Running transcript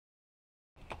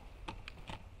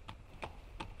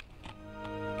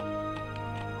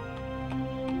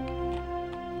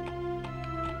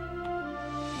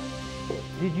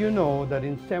Did you know that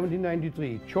in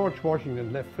 1793, George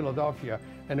Washington left Philadelphia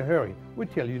in a hurry? We'll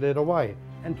tell you later why.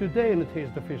 And today in the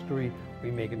Taste of History,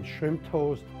 we're making shrimp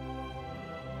toast,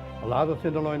 a lot of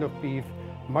tenderloin of beef,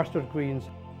 mustard greens,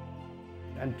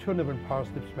 and turnip and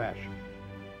parsnip smash.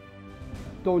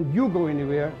 Don't you go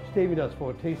anywhere, stay with us for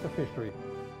a Taste of History.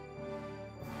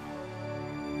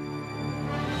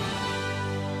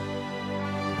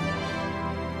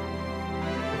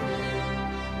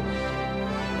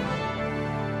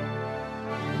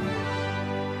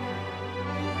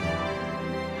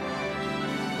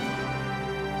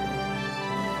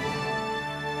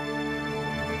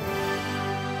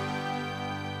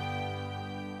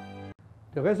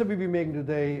 The recipe we're making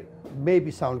today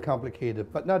maybe sound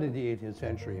complicated, but not in the 18th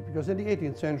century, because in the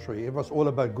 18th century it was all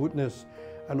about goodness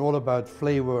and all about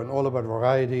flavor and all about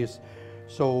varieties.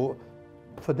 So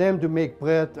for them to make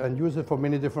bread and use it for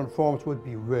many different forms would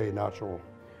be very natural.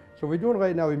 So we're doing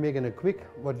right now, we're making a quick,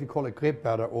 what we call a crepe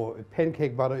batter, or a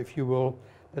pancake batter if you will,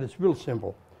 that is real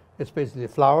simple. It's basically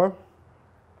flour,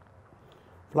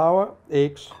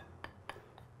 eggs,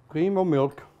 cream or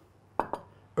milk,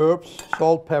 herbs,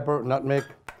 salt, pepper, nutmeg,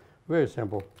 very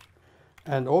simple.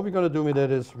 And all we're going to do with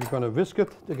that is we're going to whisk it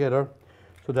together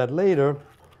so that later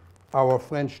our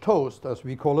French toast, as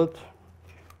we call it,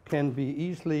 can be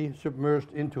easily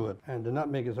submerged into it. And the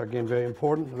nutmeg is again very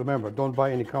important. Remember, don't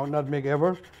buy any ground nutmeg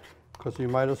ever, because you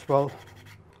might as well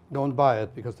don't buy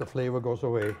it because the flavor goes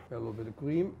away. A little bit of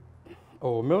cream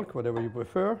or milk, whatever you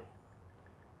prefer.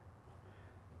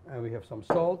 And we have some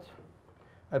salt.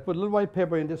 I put a little white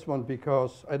pepper in this one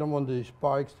because I don't want the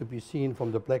sparks to be seen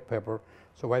from the black pepper.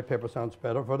 So white pepper sounds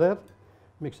better for that.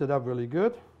 Mix it up really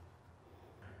good.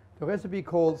 The recipe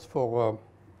calls for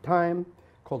thyme,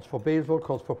 calls for basil,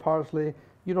 calls for parsley.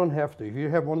 You don't have to. If you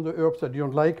have one of the herbs that you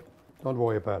don't like, don't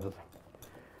worry about it.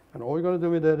 And all you're going to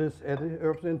do with that is add the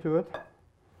herbs into it,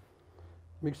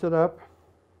 mix it up,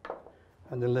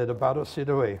 and then let the batter sit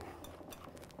away.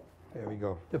 There we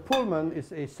go. The Pullman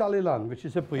is a salilan, which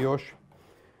is a brioche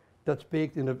that's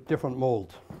baked in a different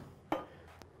mold.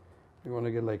 You want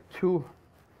to get like 2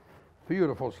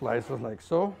 beautiful slices like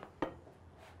so.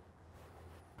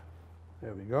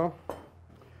 There we go.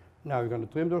 Now we're going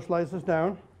to trim those slices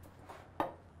down.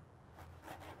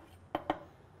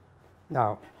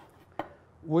 Now,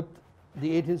 would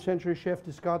the 18th century chef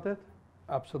discard that?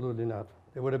 Absolutely not.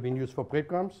 They would have been used for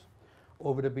breadcrumbs,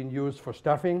 or would have been used for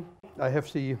stuffing. I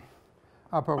have the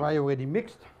upper rye already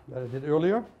mixed that I did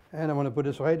earlier. And I'm going to put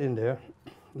this right in there,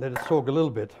 let it soak a little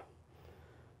bit,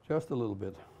 just a little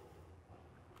bit.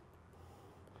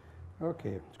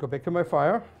 Okay, let's go back to my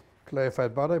fire.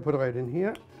 Clarified butter, I put it right in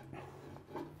here.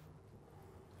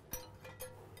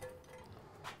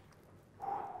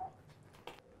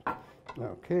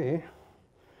 Okay,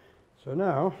 so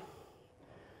now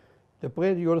the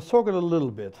bread, you want to soak it a little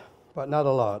bit, but not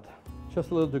a lot.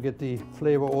 Just a little to get the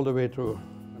flavor all the way through.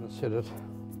 I'm going to set it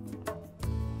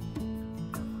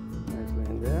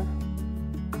there.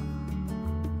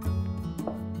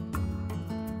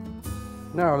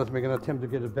 Now let's make an attempt to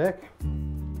get it back.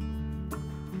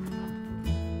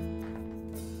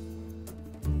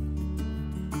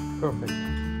 Perfect.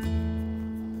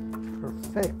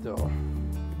 Perfecto.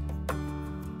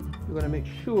 We're going to make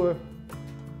sure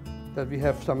that we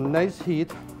have some nice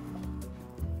heat.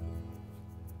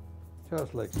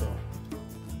 Just like so.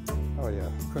 Oh yeah,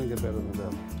 couldn't get better than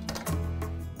that.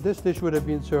 This dish would have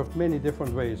been served many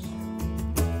different ways.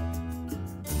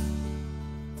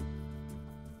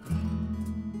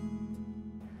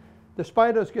 The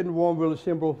spider is getting warm, really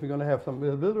simple. We're going to have a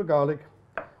little bit of garlic,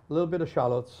 a little bit of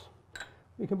shallots.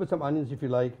 You can put some onions if you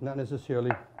like, not necessarily.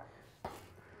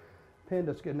 Pan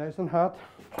that's getting nice and hot.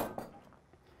 I'm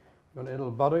going to add a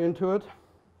little butter into it.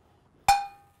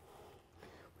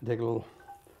 Take a little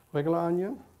regular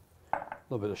onion, a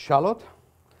little bit of shallot.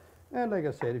 And like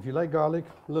I said, if you like garlic,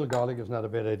 a little garlic is not a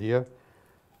bad idea.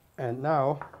 And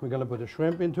now we're going to put the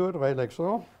shrimp into it, right like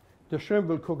so. The shrimp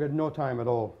will cook at no time at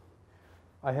all.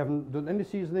 I haven't done any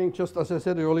seasoning, just as I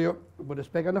said earlier, put this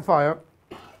back on the fire.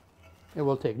 It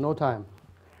will take no time.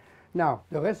 Now,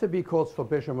 the recipe calls for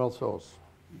bechamel sauce.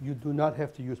 You do not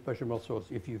have to use bechamel sauce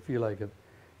if you feel like it.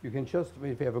 You can just,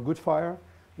 if you have a good fire,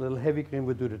 a little heavy cream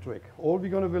will do the trick. All we're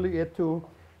going to really add to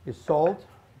is salt,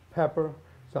 pepper,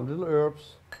 some little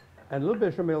herbs, and a little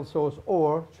bechamel sauce,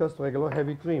 or just regular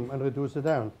heavy cream, and reduce it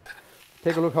down.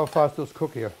 Take a look how fast those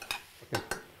cook here. Okay.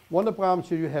 One of the problems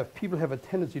you have, people have a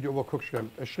tendency to overcook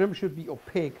shrimp. A shrimp should be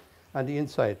opaque on the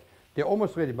inside. They're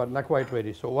almost ready, but not quite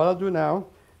ready. So what I'll do now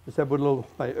is I put a little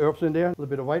my herbs in there, a little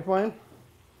bit of white wine,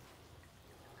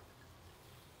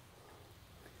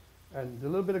 and a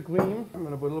little bit of cream. I'm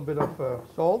going to put a little bit of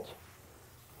salt,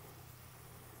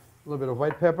 a little bit of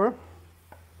white pepper,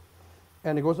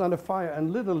 and it goes on the fire,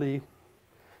 and literally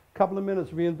a couple of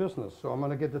minutes we're in business. So I'm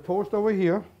going to get the toast over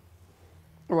here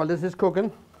while this is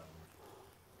cooking.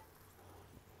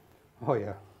 Oh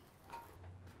yeah.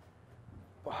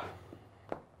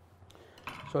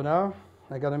 So now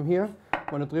I got them here. I'm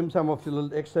going to trim some of the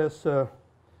little excess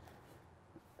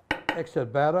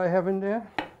batter I have in there,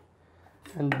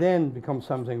 and then becomes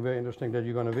something very interesting that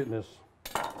you're going to witness.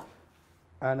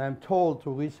 And I'm told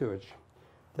through research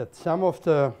that some of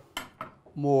the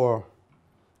more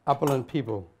opulent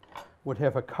people would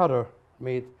have a cutter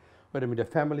made, whether with a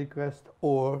family crest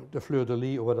or the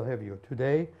fleur-de-lis or what have you.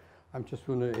 Today, I'm just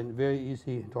doing it in very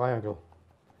easy triangle.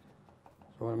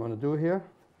 So what I'm going to do here,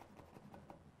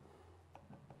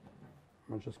 I'm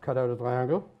going to just cut out a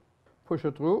triangle, push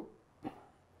it through.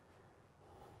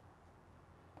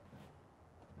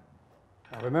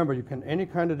 Now remember, you can, any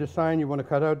kind of design you want to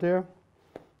cut out there,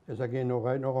 there's again no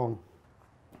right, no wrong.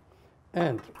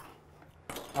 And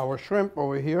our shrimp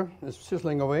over here is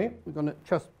sizzling away. We're going to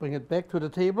just bring it back to the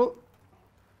table.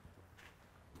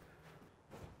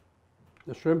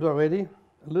 The shrimps are ready.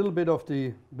 A little bit of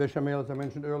the bechamel, as I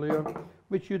mentioned earlier,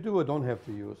 which you do or don't have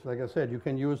to use. Like I said, you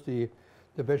can use the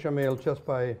bechamel just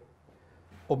by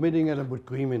omitting it and put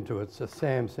cream into it. It's the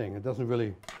same thing. It doesn't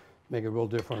really make a real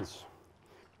difference.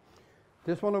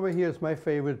 This one over here is my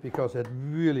favorite because it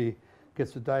really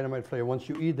gets the dynamite flavor. Once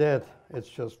you eat that, it's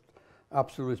just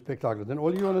absolutely spectacular. Then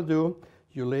all you want to do,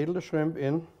 you ladle the shrimp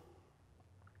in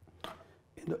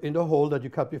the hole that you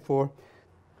cut before.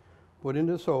 Put in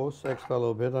the sauce, extra a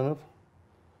little bit on it.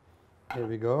 There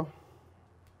we go.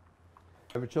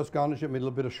 I would just garnish it with a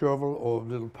little bit of chervil or a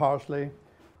little parsley,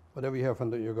 whatever you have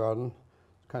under your garden,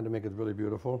 kind of make it really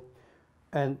beautiful.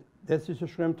 And this is a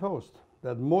shrimp toast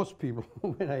that most people,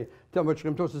 when I tell them about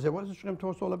shrimp toast, they say, what is a shrimp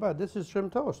toast all about? This is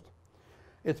shrimp toast.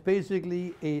 It's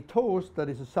basically a toast that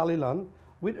is a salilan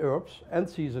with herbs and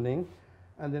seasoning,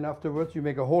 and then afterwards you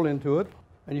make a hole into it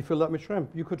and you fill that with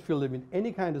shrimp. You could fill it with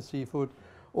any kind of seafood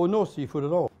or no seafood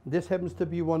at all. This happens to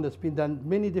be one that's been done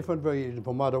many different variations,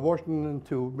 from Martha Washington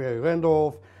to Mary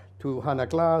Randolph to Hannah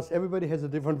Glass. Everybody has a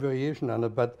different variation on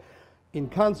it, but in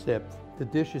concept, the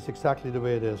dish is exactly the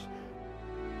way it is.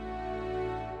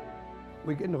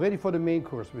 We're getting ready for the main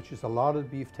course, which is a larded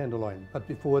beef tenderloin. But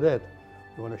before that,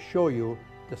 we want to show you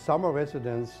the summer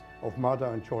residence of Martha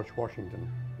and George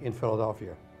Washington in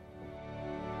Philadelphia.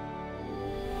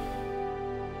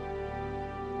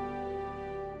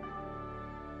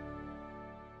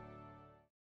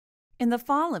 In the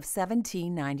fall of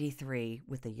 1793,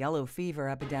 with the yellow fever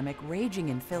epidemic raging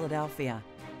in Philadelphia,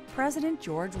 President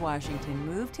George Washington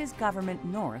moved his government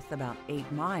north about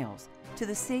 8 miles to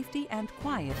the safety and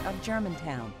quiet of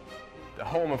Germantown. The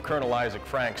home of Colonel Isaac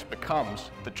Franks becomes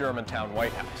the Germantown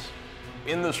White House.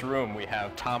 In this room we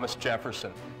have Thomas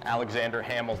Jefferson, Alexander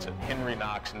Hamilton, Henry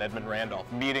Knox, and Edmund Randolph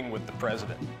meeting with the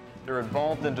president. They're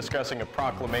involved in discussing a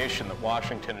proclamation that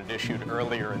Washington had issued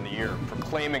earlier in the year,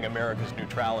 proclaiming America's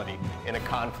neutrality in a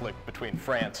conflict between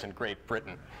France and Great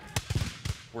Britain.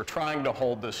 We're trying to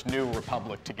hold this new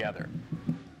republic together.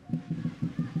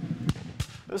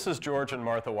 This is George and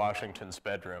Martha Washington's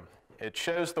bedroom. It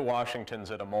shows the Washingtons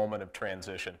at a moment of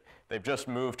transition. They've just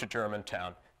moved to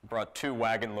Germantown, brought 2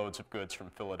 wagon loads of goods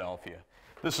from Philadelphia.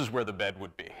 This is where the bed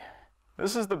would be.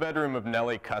 This is the bedroom of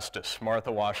Nellie Custis,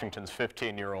 Martha Washington's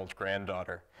 15-year-old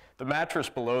granddaughter. The mattress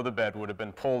below the bed would have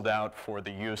been pulled out for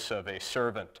the use of a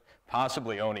servant,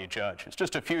 possibly Oni Judge, who's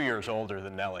just a few years older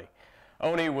than Nellie.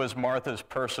 Oni was Martha's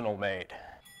personal maid.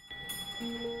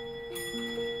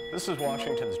 This is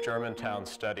Washington's Germantown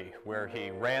study, where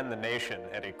he ran the nation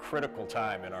at a critical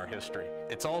time in our history.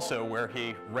 It's also where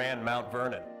he ran Mount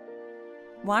Vernon.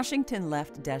 Washington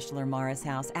left Deshler Morris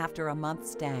House after a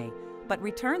month's stay, but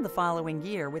returned the following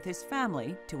year with his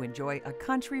family to enjoy a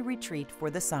country retreat for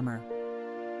the summer.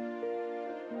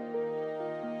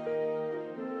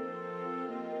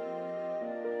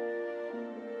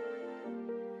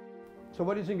 So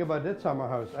what do you think about that summer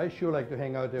house? I sure like to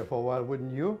hang out there for a while,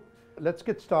 wouldn't you? Let's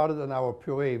get started on our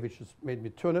puree, which is made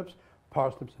with turnips,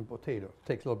 parsnips, and potatoes. It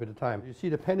takes a little bit of time. You see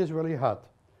the pan is really hot.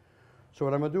 So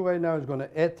what I'm going to do right now is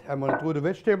I'm going to throw the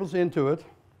vegetables into it,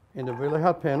 in the really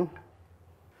hot pan.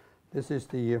 This is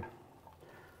the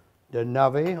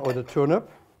nave, or the turnip,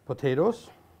 potatoes.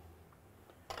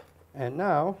 And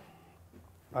now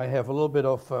I have a little bit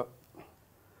of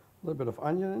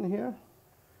onion in here,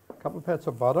 a couple of pats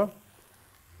of butter.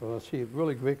 So let's see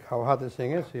really quick how hot this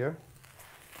thing is here.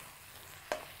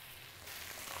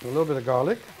 A little bit of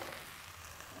garlic,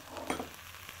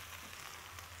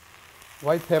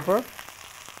 white pepper,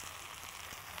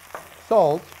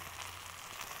 salt,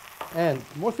 And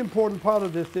most important part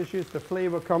of this dish is the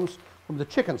flavor comes from the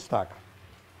chicken stock.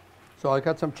 So I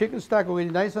got some chicken stock already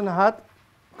nice and hot,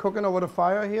 cooking over the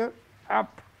fire here.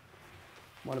 Up.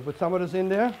 Want to put some of this in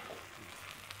there.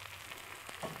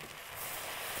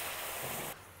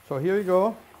 So here we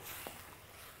go.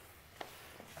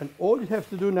 And all you have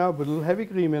to do now, put a little heavy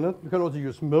cream in it. You can also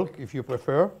use milk if you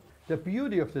prefer. The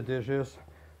beauty of the dish is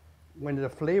when the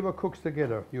flavor cooks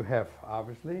together, you have,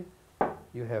 obviously,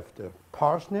 you have the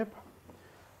parsnip,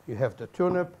 you have the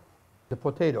turnip, the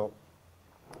potato.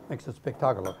 Makes it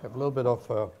spectacular. Have a little bit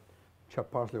of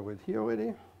chopped parsley with here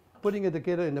already. Putting it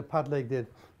together in a pot like that,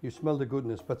 you smell the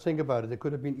goodness. But think about it, it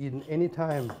could have been eaten any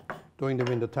time during the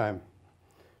winter time,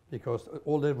 because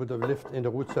all that would have lived in the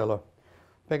root cellar.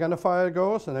 Back on the fire it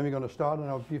goes, and then we're going to start on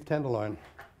our beef tenderloin.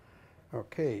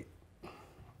 Okay.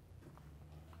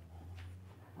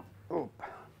 Oop.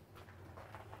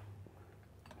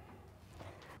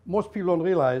 Most people don't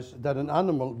realize that an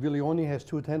animal really only has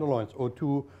two tenderloins or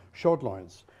two short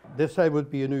loins. This side would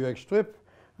be a New York strip,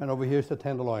 and over here is the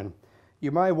tenderloin.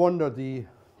 You might wonder the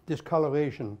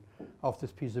discoloration of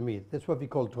this piece of meat. That's what we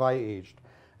call dry aged.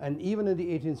 And even in the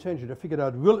 18th century, they figured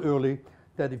out real early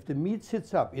that if the meat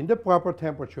sits up in the proper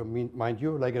temperature, mind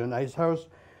you, like in an ice house,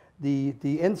 the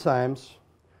enzymes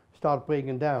start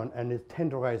breaking down and it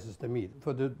tenderizes the meat.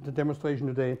 For the demonstration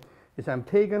today is I'm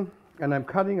taking and I'm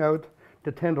cutting out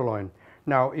the tenderloin.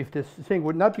 Now, if this thing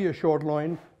would not be a short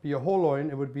loin, be a whole loin,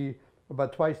 it would be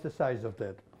about twice the size of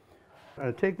that.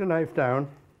 I take the knife down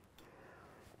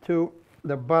to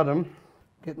the bottom,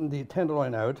 getting the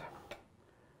tenderloin out.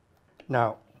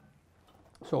 Now,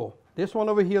 so this one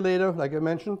over here later, like I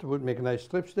mentioned, would make nice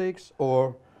strip steaks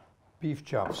or beef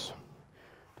chops.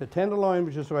 The tenderloin,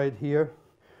 which is right here,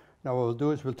 now what we'll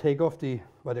do is we'll take off the,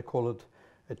 what they call it,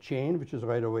 a chain, which is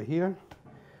right over here,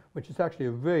 which is actually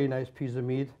a very nice piece of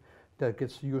meat that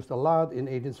gets used a lot in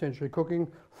 18th century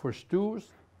cooking for stews.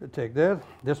 We'll take that.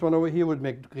 This one over here would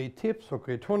make great tips or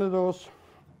great tornadoes.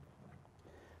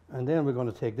 And then we're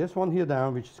going to take this one here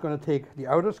down, which is going to take the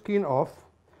outer skin off,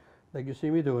 like you see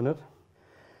me doing it.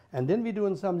 And then we're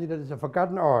doing something that is a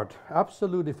forgotten art,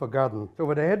 absolutely forgotten. So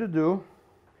what they had to do,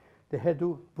 they had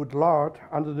to put lard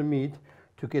under the meat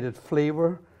to get it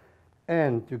flavor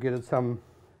and to get it some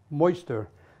moisture,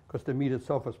 because the meat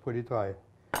itself was pretty dry.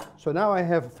 So now I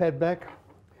have fat back.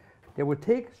 They would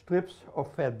take strips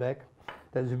of fat back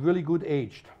that is really good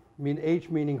aged. Aged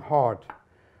meaning hard.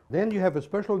 Then you have a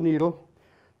special needle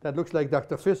that looks like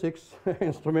Dr. Physics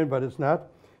instrument, but it's not.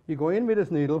 You go in with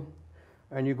this needle,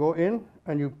 and you go in,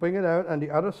 and you bring it out on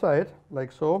the other side,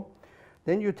 like so.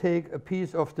 Then you take a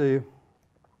piece of the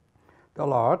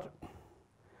lard,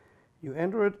 you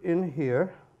enter it in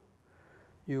here,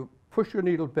 you push your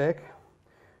needle back,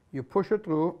 you push it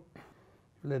through,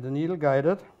 let the needle guide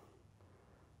it,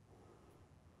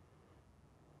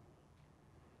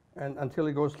 and until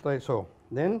it goes like so.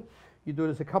 Then you do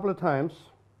this a couple of times.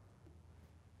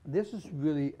 This is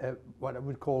really what I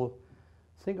would call,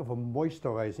 think of a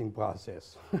moisturizing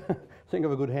process. Think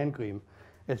of a good hand cream.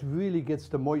 It really gets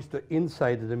the moisture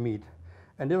inside of the meat.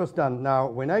 And it was done. Now,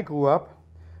 when I grew up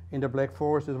in the Black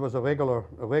Forest, it was a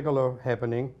regular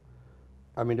happening.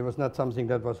 I mean, it was not something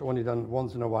that was only done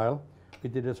once in a while. We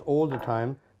did this all the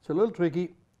time. It's a little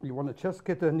tricky. You want to just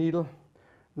get the needle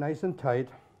nice and tight,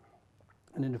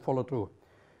 and then you follow through.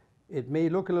 It may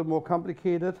look a little more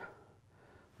complicated.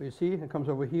 You see, it comes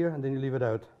over here, and then you leave it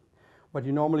out. What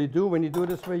you normally do when you do it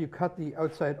this way, you cut the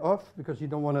outside off because you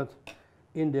don't want it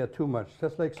in there too much,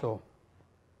 just like so.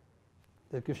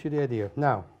 That gives you the idea.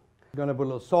 Now, I'm going to put a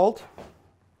little salt,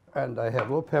 and I have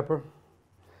a little pepper,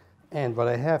 and what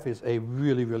I have is a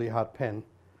really, really hot pan.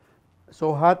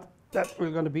 So hot that we're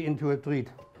going to be into a treat.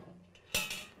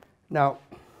 Now,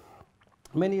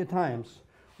 many a times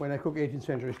when I cook 18th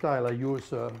century style, I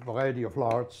use a variety of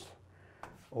lards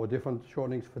or different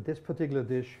shortenings. For this particular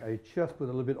dish, I just put a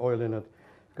little bit oil in it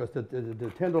because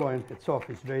the tenderloin itself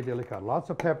is very delicate. Lots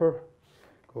of pepper,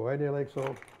 go right there like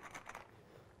so.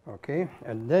 Okay,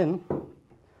 and then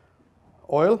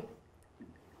oil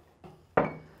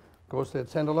goes to the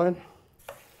tenderloin.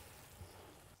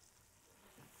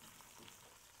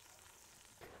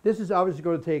 This is obviously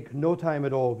going to take no time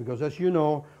at all because, as you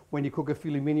know, when you cook a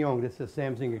filet mignon, it's the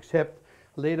same thing, except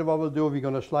later what we'll do, we're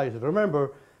going to slice it.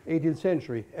 Remember, 18th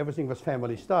century, everything was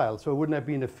family style, so it wouldn't have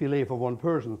been a filet for one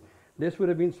person. This would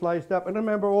have been sliced up. And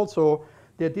remember also,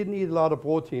 they didn't eat a lot of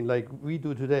protein like we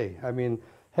do today. I mean,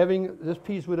 having this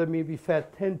piece would have maybe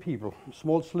fed 10 people,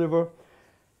 small sliver.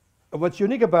 What's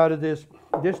unique about it is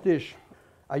this dish,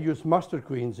 I use mustard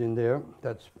greens in there.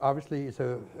 That's obviously it's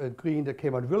a green that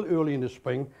came out real early in the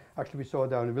spring. Actually, we saw it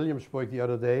down in Williamsburg the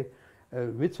other day.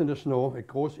 Wits in the snow, it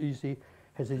grows easy,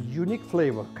 has a unique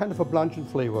flavor, kind of a blanched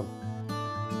flavor.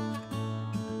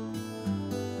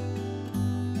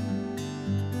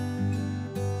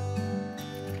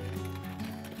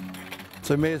 It's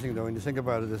amazing though when you think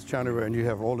about it, it's January and you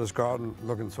have all this garden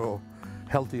looking so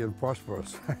healthy and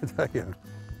prosperous. Yeah.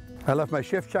 I left my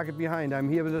chef jacket behind. I'm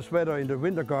here with a sweater in the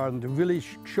winter garden to really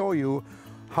show you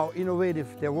how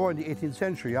innovative they were in the 18th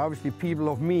century. Obviously people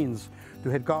of means to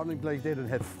had gardening like that and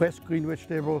had fresh green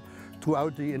vegetable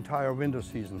throughout the entire winter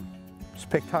season.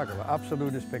 Spectacular,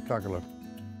 absolutely spectacular.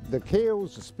 The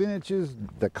kales, the spinaches,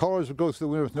 the colors would go through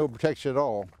the winter with no protection at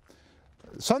all.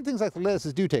 Some things like the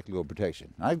lettuces do take a little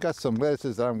protection. I've got some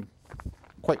lettuces that I'm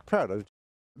quite proud of.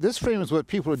 This frame is what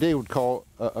people today would call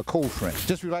a cold frame.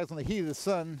 Just relies on the heat of the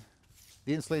sun,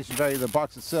 the insulation value of the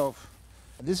box itself.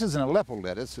 This is an Aleppo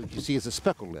lettuce, which you see is a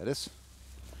speckled lettuce.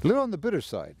 A little on the bitter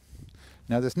side.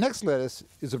 Now this next lettuce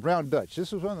is a brown Dutch.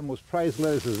 This was one of the most prized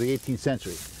lettuces of the 18th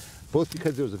century, both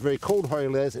because it was a very cold hardy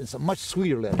lettuce and it's a much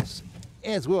sweeter lettuce,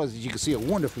 as well as you can see a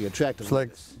wonderfully attractive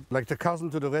lettuce. Like the cousin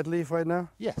to the red leaf right now?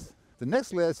 Yes. The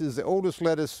next lettuce is the oldest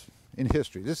lettuce in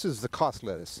history. This is the Kos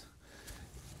lettuce,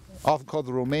 often called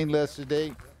the romaine lettuce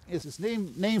today. It's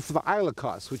named for the Isle of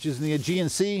Kos, which is in the Aegean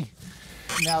Sea.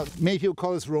 Now, many people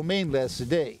call this romaine lettuce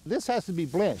today. This has to be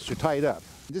blanched or tied up.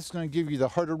 This is going to give you the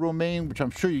harder romaine, which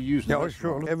I'm sure you use in the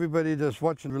restaurant. Sure. Everybody that's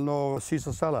watching will know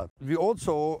Caesar salad. We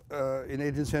also, in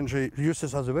 18th century, use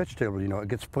this as a vegetable, you know. It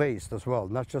gets praised as well,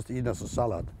 not just eaten as a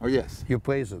salad. Oh, yes. You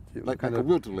praise it. Like a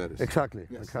wilted lettuce. Exactly,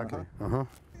 Yes. exactly.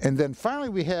 And then finally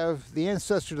we have the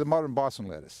ancestor of the modern Boston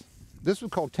lettuce. This was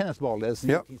called tennis ball lettuce in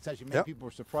the 18th century. Many people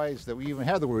were surprised that we even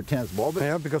had the word tennis ball. But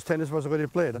yeah, because tennis was already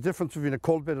played. The difference between a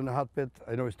cold bed and a hot bed,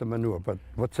 I know it's the manure, but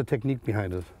what's the technique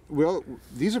behind it? Well,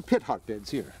 these are pit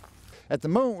hotbeds here. At the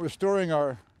moment we're storing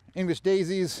our English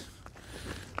daisies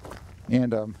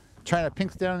and China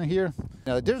pinks down in here.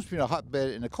 Now the difference between a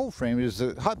hotbed and a cold frame is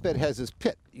the hotbed has this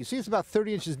pit. You see it's about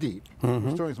 30 inches deep.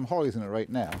 We're storing some hollies in it right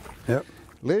now. Yep.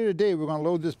 Later today, we're going to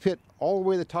load this pit all the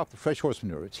way to the top of fresh horse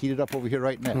manure. It's heated up over here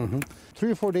right now.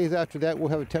 3 or 4 days after that, we'll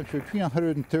have a temperature between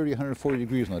 130 and 140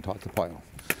 degrees on the top of the pile.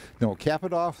 Then we'll cap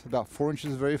it off, about 4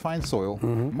 inches of very fine soil.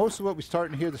 Most of what we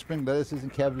start in here, the spring lettuces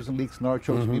and cabbages and leeks and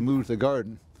artichokes, we move to the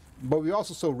garden. But we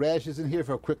also sow radishes in here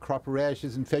for a quick crop of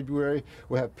radishes in February.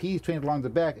 We'll have peas trained along the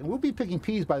back, and we'll be picking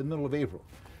peas by the middle of April,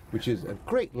 which is a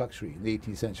great luxury in the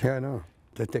 18th century. Yeah, I know.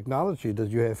 The technology that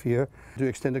you have here to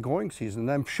extend the growing season.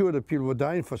 I'm sure that people were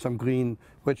dying for some green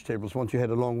vegetables once you had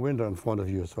a long winter in front of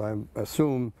you. So I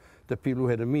assume that people who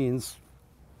had the means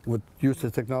would use the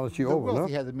technology over, no?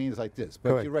 Wealthy had the means like this.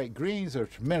 But Correct. You're right, greens are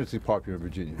tremendously popular in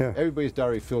Virginia. Yeah. Everybody's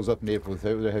diary fills up in April with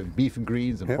they're having beef and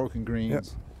greens and pork and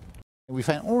greens. And we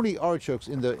find only artichokes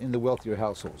in the wealthier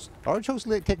households. Artichokes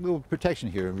take a little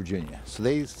protection here in Virginia, so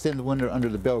they spend the winter under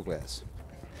the bell glass.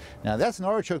 Now that's an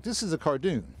artichoke. This is a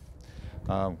cardoon.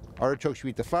 Artichokes, you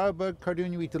eat the flower bud,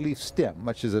 cardoon, you eat the leaf stem,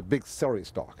 much as a big celery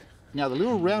stalk. Now the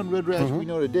little round red radish we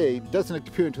know today doesn't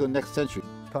appear until the next century.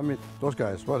 Tell me, those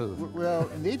guys, what is it? Well,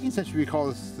 in the 18th century we call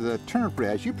this the turnip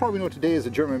radish. You probably know today as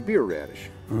a German beer radish.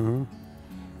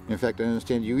 In fact, I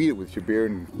understand you eat it with your beer.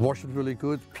 And wash it really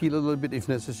good, peel a little bit if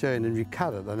necessary, and then we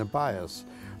cut it on a bias,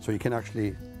 so you can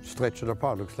actually stretch it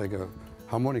apart. Looks like a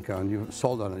harmonica, and you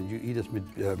salt on it, and you eat it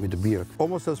with the beer.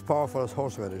 Almost as powerful as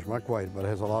horseradish, not quite, but it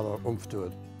has a lot of oomph to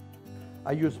it.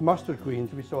 I use mustard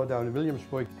greens, we saw down in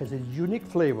Williamsburg. It has a unique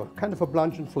flavor, kind of a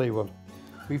blanched flavor.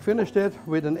 We finished it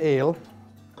with an ale.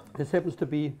 This happens to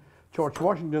be George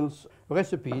Washington's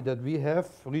recipe that we have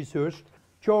researched.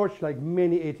 George, like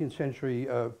many 18th century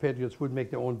patriots, would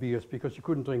make their own beers because you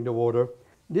couldn't drink the water.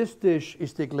 This dish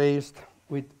is deglazed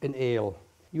with an ale.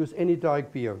 Use any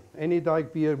dark beer. Any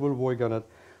dark beer will work on it.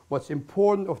 What's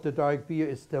important of the dark beer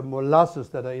is the molasses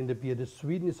that are in the beer. The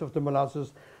sweetness of the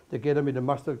molasses together with the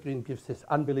mustard green gives this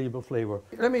unbelievable flavor.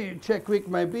 Let me check quick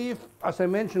my beef. As I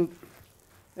mentioned,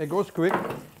 it goes quick.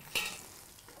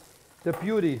 The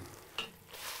beauty.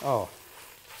 Oh,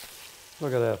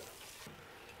 look at that.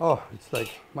 Oh, it's like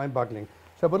mind-boggling.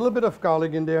 So I put a little bit of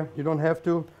garlic in there. You don't have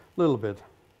to. A little bit.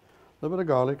 A little bit of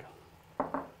garlic.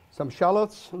 Some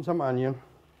shallots and some onion.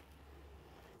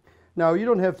 Now you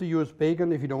don't have to use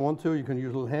bacon if you don't want to. You can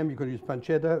use a little ham, you can use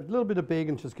pancetta. A little bit of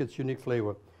bacon just gets unique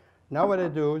flavor. Now what I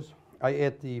do is I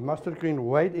add the mustard green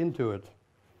right into it.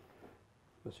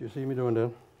 As you see me doing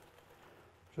that.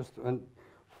 Just, and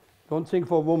don't think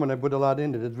for a moment I put a lot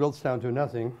in it. It wilts down to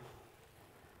nothing.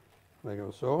 Like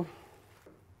so.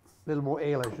 A little more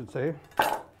ale, I should say.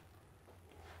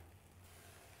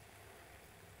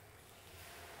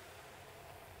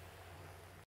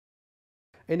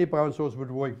 Any brown sauce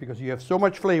would work because you have so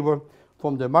much flavor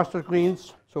from the mustard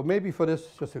greens. So maybe for this,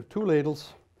 just 2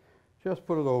 ladles, just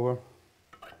put it over.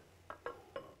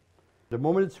 The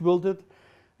moment it's wilted,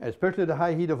 especially the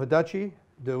high heat of a dachi,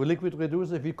 the liquid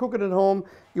reduces. If you cook it at home,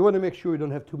 you want to make sure you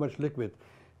don't have too much liquid,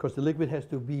 because the liquid has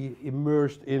to be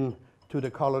immersed into the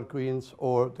collard greens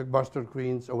or the mustard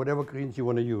greens or whatever greens you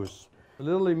want to use.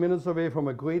 Literally minutes away from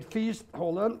a great feast.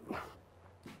 Hold on.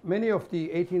 Many of the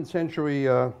 18th century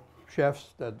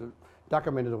chefs that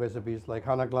documented the recipes, like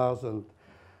Hannah Glass and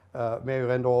Mary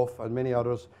Randolph and many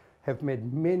others, have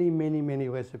made many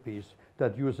recipes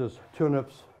that uses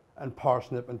turnips and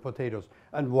parsnip and potatoes.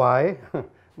 And why?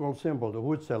 Well, simple. The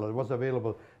root salad was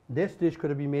available. This dish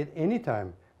could have been made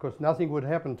anytime because nothing would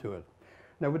happen to it.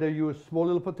 Now, whether you use small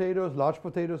little potatoes, large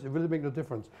potatoes, it really makes no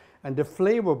difference. And the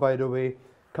flavor, by the way,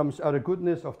 comes out of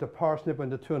goodness of the parsnip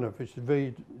and the turnip, which is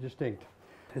very distinct.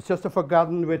 It's just a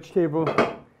forgotten vegetable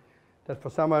that for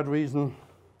some odd reason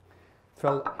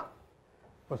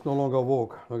was no longer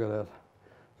woke. Look at that.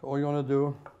 So all you want to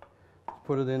do is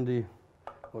put it in the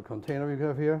little container we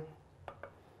have here.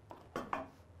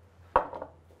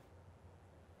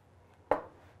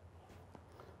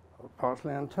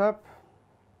 Parsley on top.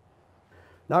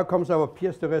 Now comes our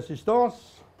pièce de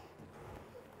résistance.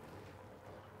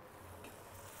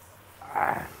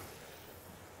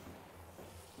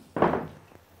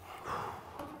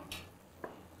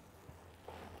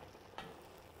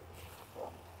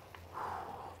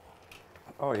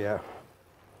 Oh yeah.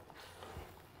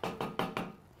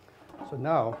 So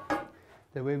now,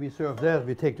 the way we serve that,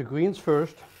 we take the greens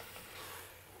first,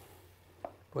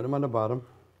 put them on the bottom.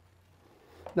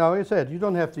 Now, like I said, you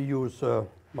don't have to use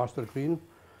mustard green.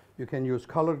 You can use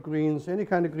collard greens, any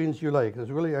kind of greens you like. It's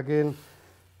really, again,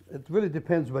 it really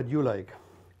depends what you like.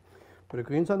 Put the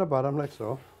greens on the bottom like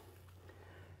so.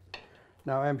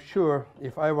 Now, I'm sure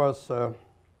if I was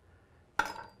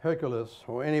Hercules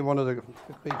or any one of the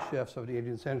great chefs of the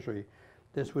 18th century,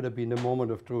 this would have been the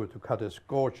moment of truth to cut this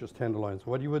gorgeous tenderloin.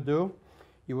 So what you would do,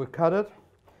 you would cut it,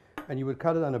 and you would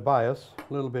cut it on a bias,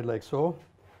 a little bit like so,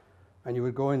 and you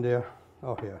would go in there,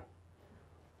 oh here,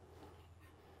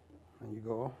 and you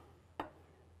go,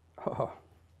 oh.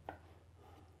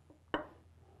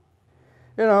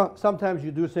 You know, sometimes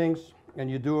you do things, and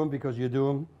you do them because you do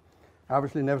them.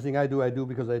 Obviously, everything I do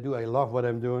because I do. I love what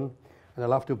I'm doing, and I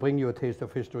love to bring you a taste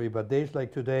of history. But days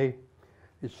like today,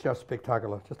 it's just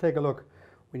spectacular. Just take a look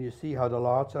when you see how the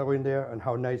lards are in there and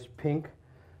how nice pink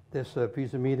this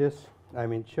piece of meat is. I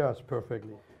mean, just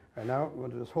perfectly. And now, we'll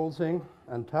do this whole thing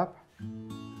on top.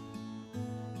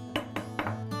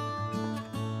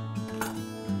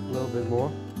 A little bit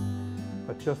more,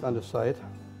 but just on the side.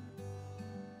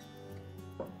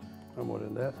 No more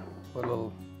than that. Put a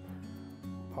little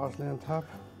parsley on top.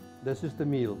 This is the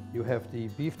meal. You have the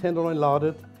beef tenderloin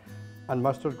larded and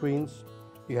mustard greens.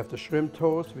 You have the shrimp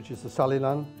toast, which is the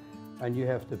salinan, and you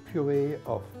have the puree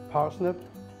of parsnip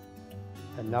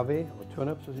and nave, or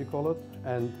turnips as you call it,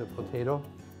 and the potato.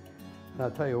 And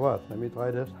I'll tell you what, let me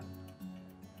try this.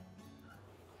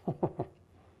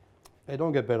 It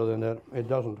don't get better than that. It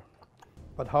doesn't.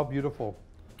 But how beautiful.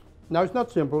 Now, it's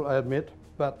not simple, I admit,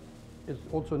 but it's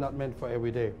also not meant for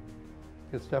every day.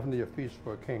 It's definitely a feast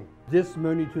for a king. This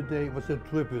menu today was a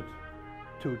tribute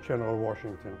to General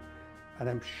Washington. And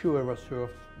I'm sure it was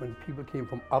served when people came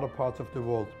from other parts of the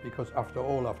world, because after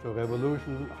all, after a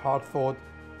revolution, hard fought,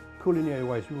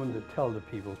 culinary-wise, we wanted to tell the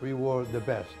people we were the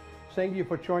best. Thank you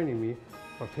for joining me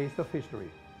for Taste of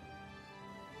History.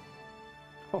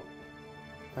 Oh,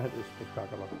 that is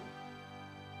spectacular.